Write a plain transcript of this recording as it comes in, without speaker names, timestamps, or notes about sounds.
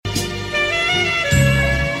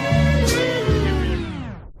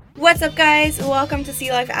What's up, guys? Welcome to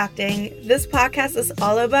Sea Life Acting. This podcast is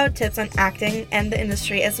all about tips on acting and the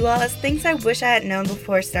industry, as well as things I wish I had known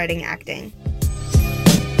before starting acting.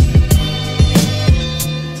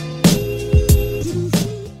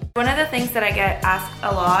 One of the things that I get asked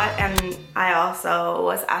a lot, and I also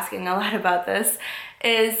was asking a lot about this,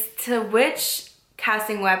 is to which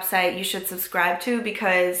casting website you should subscribe to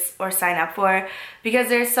or sign up for, because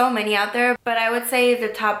there's so many out there. But I would say the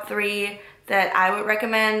top 3 that I would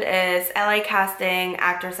recommend is LA Casting,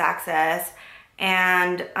 Actors Access,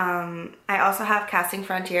 and I also have Casting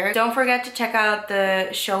Frontier. Don't forget to check out the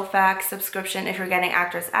Showfax subscription if you're getting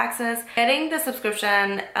Actors Access. Getting the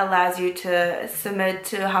subscription allows you to submit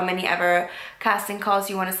to how many ever casting calls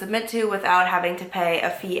you want to submit to without having to pay a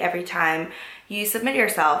fee every time you submit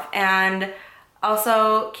yourself. And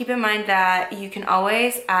also, keep in mind that you can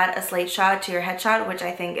always add a slate shot to your headshot, which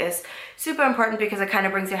I think is super important because it kind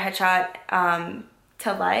of brings your headshot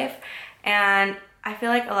to life. And I feel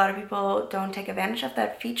like a lot of people don't take advantage of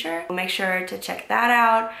that feature. Make sure to check that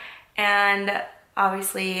out and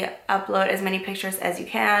obviously upload as many pictures as you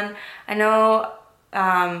can. I know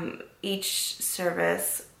each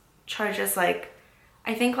service charges I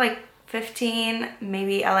think 15,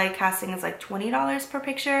 maybe LA Casting is $20 per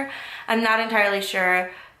picture. I'm not entirely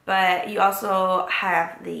sure, but you also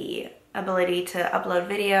have the ability to upload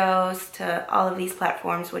videos to all of these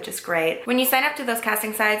platforms, which is great. When you sign up to those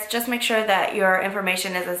casting sites, just make sure that your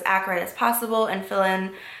information is as accurate as possible and fill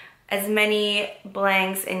in as many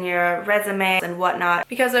blanks in your resume and whatnot,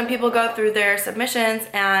 because when people go through their submissions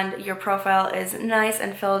and your profile is nice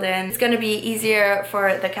and filled in, it's going to be easier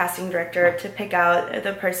for the casting director to pick out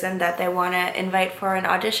the person that they want to invite for an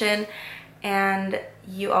audition. And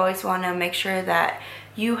you always want to make sure that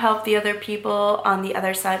you help the other people on the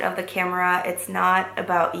other side of the camera. It's not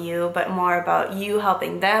about you, but more about you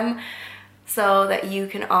helping them, so that you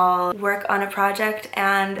can all work on a project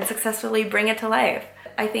and successfully bring it to life.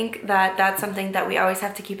 I think that that's something that we always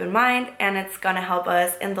have to keep in mind, and it's gonna help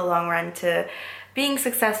us in the long run to being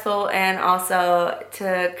successful and also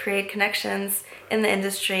to create connections in the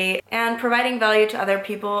industry. And providing value to other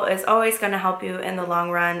people is always gonna help you in the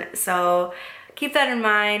long run. So keep that in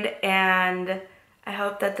mind, and I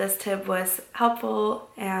hope that this tip was helpful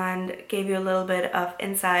and gave you a little bit of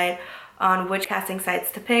insight on which casting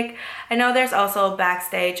sites to pick. I know there's also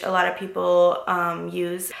Backstage a lot of people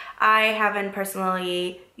use. I haven't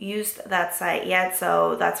personally used that site yet,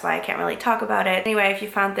 so that's why I can't really talk about it. Anyway, if you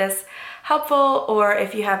found this helpful, or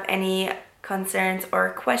if you have any concerns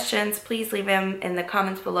or questions, please leave them in the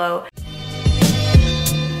comments below.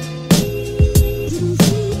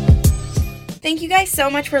 Thank you guys so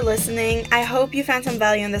much for listening. I hope you found some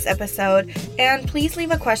value in this episode, and please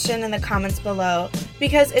leave a question in the comments below,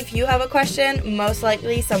 because if you have a question, most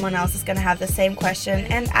likely someone else is going to have the same question,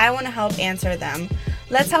 and I want to help answer them.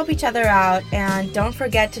 Let's help each other out, and don't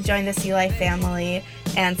forget to join the Sea Life family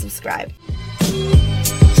and subscribe.